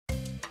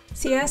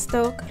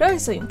Sziasztok!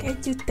 Rajzoljunk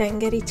együtt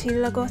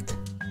tengericsillagot!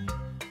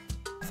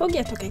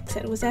 Fogjatok egy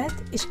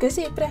ceruzát, és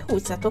középre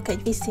húzzatok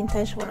egy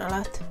vízszintes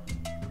vonalat.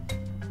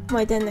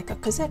 Majd ennek a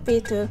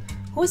közepétől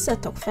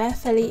húzzatok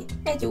felfelé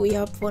egy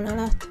újabb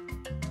vonalat.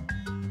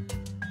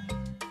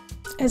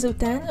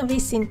 Ezután a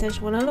vízszintes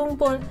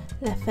vonalunkból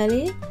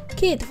lefelé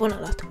két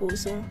vonalat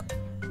húzunk,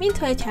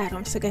 mintha egy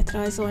háromszöget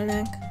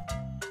rajzolnánk.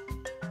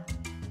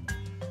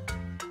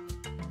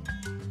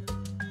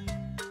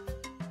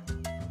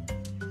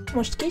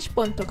 Most kis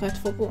pontokat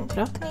fogunk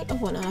rakni a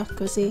vonalak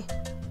közé.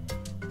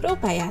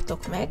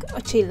 Próbáljátok meg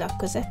a csillag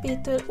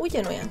közepétől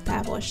ugyanolyan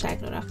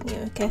távolságra rakni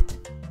őket.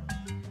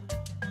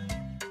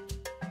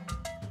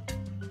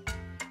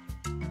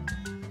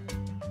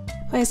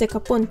 Ha ezek a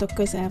pontok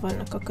közel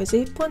vannak a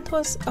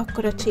középponthoz,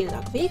 akkor a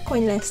csillag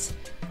vékony lesz,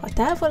 ha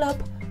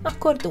távolabb,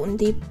 akkor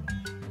dundibb.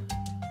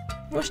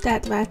 Most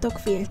átváltok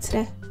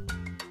filcre,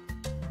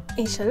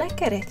 és a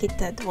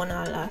lekerekített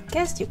vonallal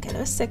kezdjük el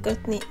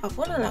összekötni a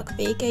vonalak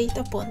végeit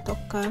a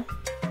pontokkal.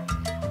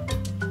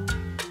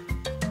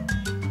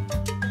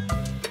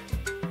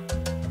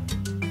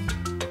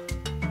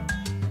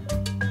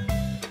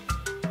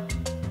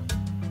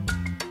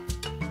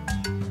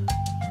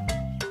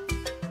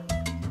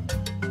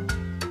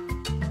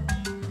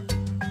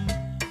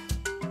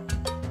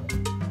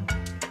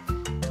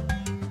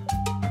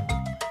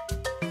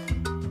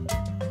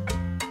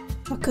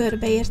 Ha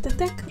körbe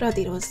értetek,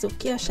 radírozzuk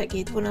ki a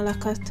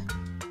segédvonalakat.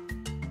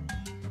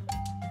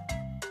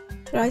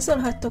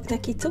 Rajzolhattok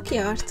neki cuki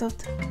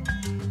arcot.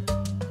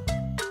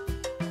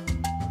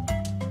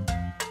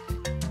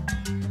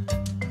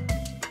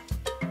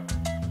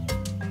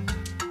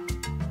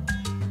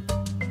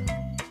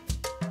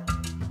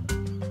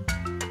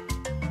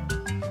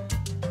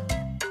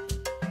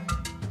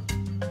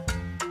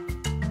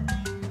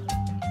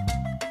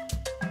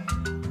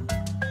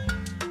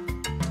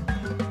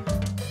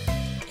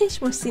 És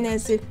most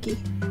színezzük ki.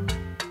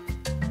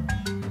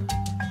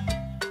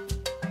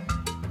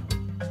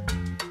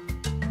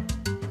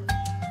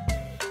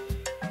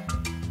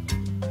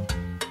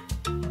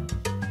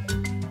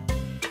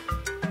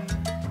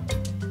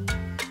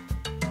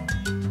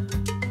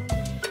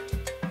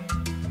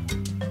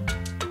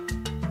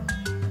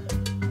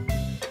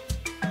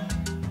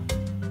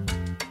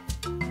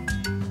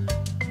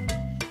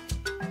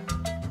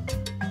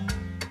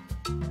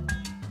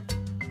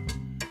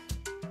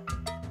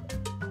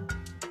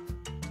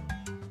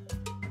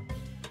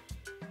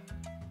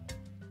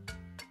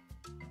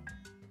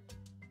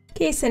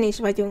 Készen is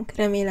vagyunk,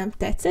 remélem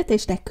tetszett,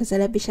 és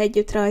legközelebb is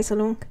együtt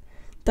rajzolunk.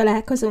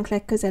 Találkozunk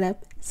legközelebb.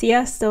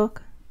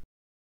 Sziasztok!